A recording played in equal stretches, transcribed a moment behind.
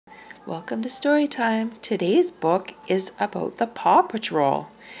Welcome to story time. Today's book is about the Paw Patrol.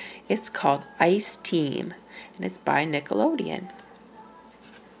 It's called Ice Team, and it's by Nickelodeon.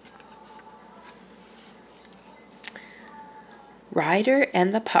 Ryder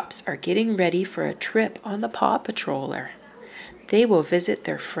and the pups are getting ready for a trip on the Paw Patroller. They will visit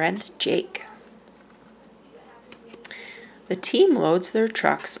their friend Jake. The team loads their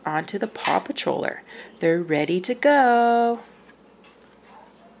trucks onto the Paw Patroller. They're ready to go.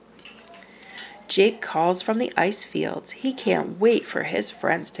 Jake calls from the ice fields. He can't wait for his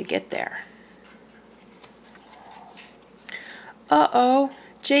friends to get there. Uh-oh,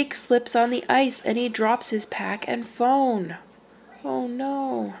 Jake slips on the ice and he drops his pack and phone. Oh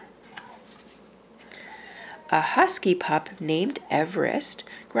no. A husky pup named Everest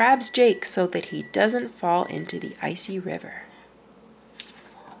grabs Jake so that he doesn't fall into the icy river.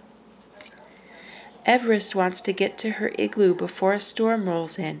 Everest wants to get to her igloo before a storm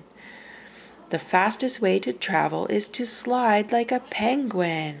rolls in. The fastest way to travel is to slide like a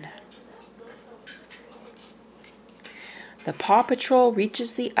penguin. The Paw Patrol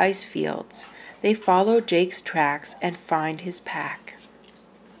reaches the ice fields. They follow Jake's tracks and find his pack.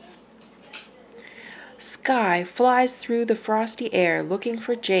 Sky flies through the frosty air looking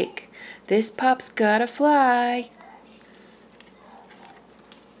for Jake. This pup's gotta fly.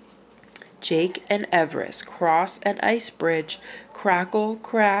 Jake and Everest cross an ice bridge. Crackle,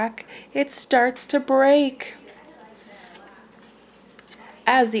 crack, it starts to break.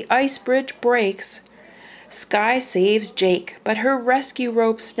 As the ice bridge breaks, Sky saves Jake, but her rescue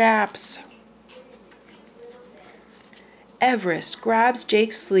rope snaps. Everest grabs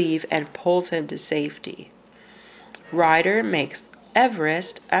Jake's sleeve and pulls him to safety. Ryder makes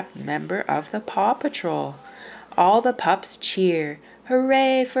Everest a member of the Paw Patrol. All the pups cheer.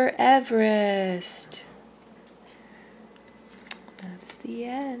 Hooray for Everest! That's the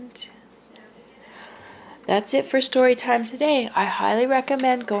end. That's it for story time today. I highly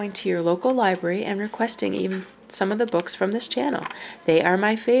recommend going to your local library and requesting even some of the books from this channel. They are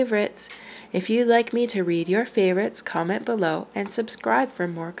my favorites. If you'd like me to read your favorites, comment below and subscribe for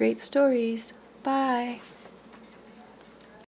more great stories. Bye!